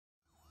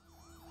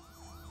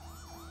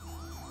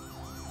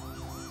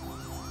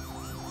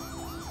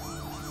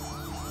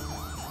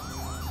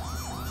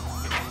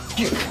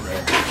Get over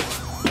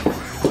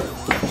there.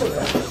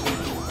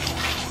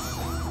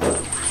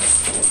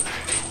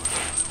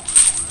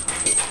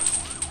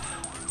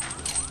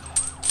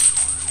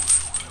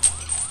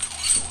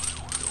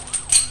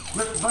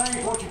 Mr.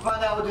 Banks, won't you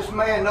find out what this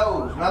man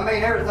knows? And I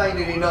mean everything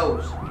that he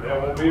knows.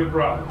 That won't be a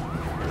problem.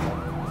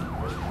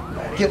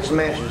 Get some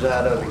answers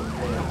out of him.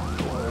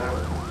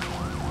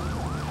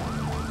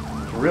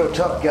 He's a real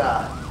tough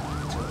guy.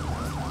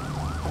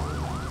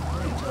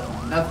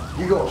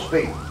 Nothing. You gonna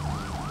speak.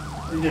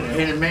 You gonna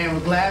hit a man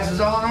with glasses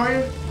on, are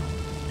you?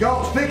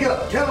 Y'all speak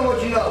up. Tell him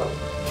what you know.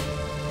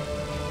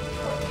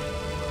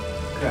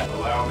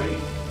 Allow me.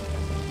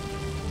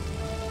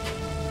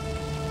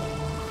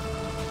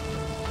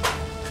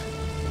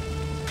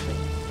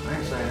 I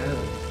ain't saying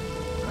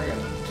anything. I got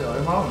nothing to tell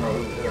him. I don't know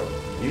who the hell.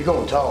 You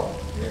gonna talk.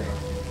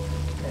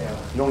 Yeah.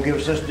 You gonna give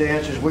us just the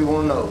answers we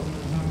wanna know.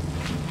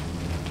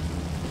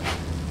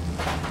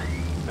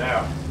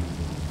 Now,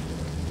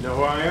 you know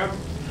who I am?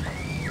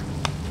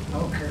 I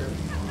don't care.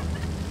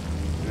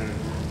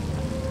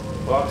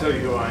 Well, I'll tell you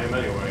who I am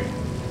anyway.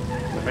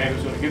 The man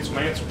who's going to get some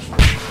answers.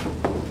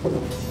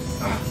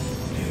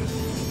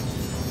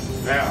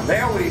 Now,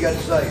 Now what do you got to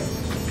say?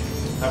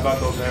 how about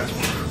those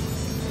answers?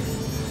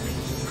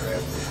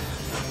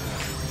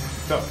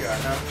 Tough guy,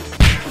 huh?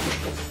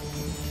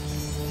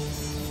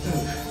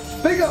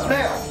 Speak up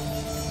now.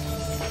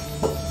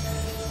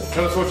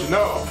 Tell us what you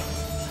know.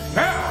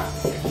 Now!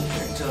 I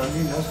ain't telling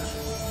you nothing.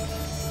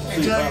 I See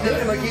ain't telling you about nothing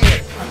Hit him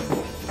again.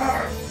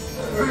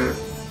 again.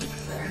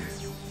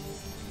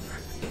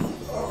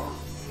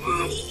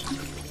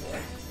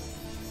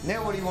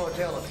 Now what do you want to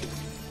tell us?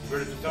 You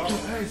ready to talk?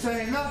 I ain't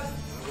saying nothing.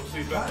 We'll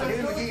see about Hit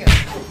that. him again.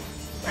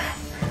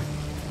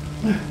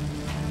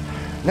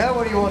 Now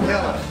what do you want to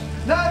tell us?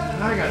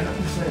 Nothing. I got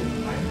nothing to say,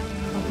 man.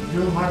 I'm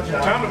doing my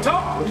job. Time to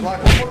talk! Looks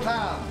like one more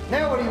time.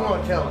 Now what do you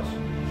want to tell us?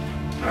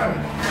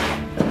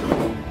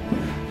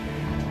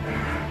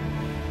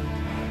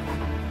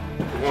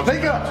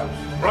 Speak up.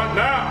 Right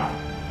now!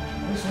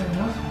 I ain't saying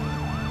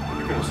nothing.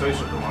 You're going to say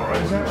something, all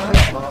right? Is that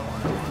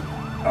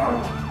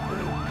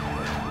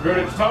right? You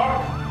ready to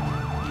talk?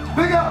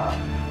 Speak up.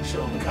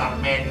 Show him the kind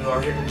of man you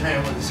are here in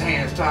town with his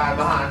hands tied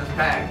behind his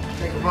back.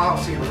 Take him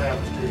off, see what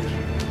happens to you.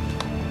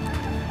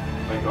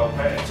 Think I'll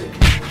pass.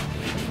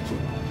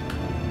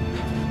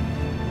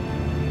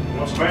 You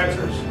want some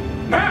answers?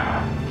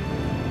 Now!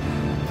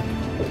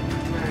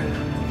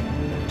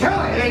 Tell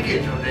I him. ain't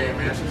getting no damn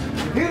answers.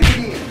 Hit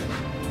him again.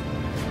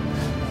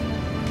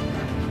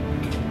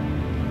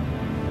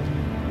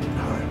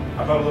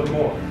 How about a little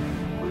more?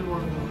 What do you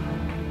want to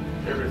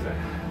know? Everything.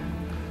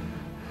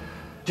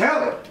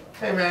 Tell him.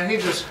 Hey man,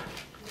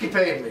 he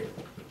paid me.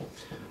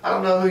 I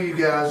don't know who you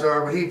guys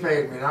are, but he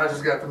paid me and I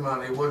just got the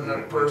money. It wasn't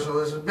nothing personal,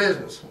 this is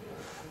business.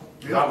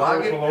 You Not don't like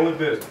personal, it? only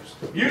business.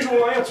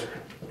 Usual answer.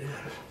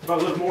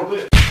 About a little more of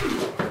this.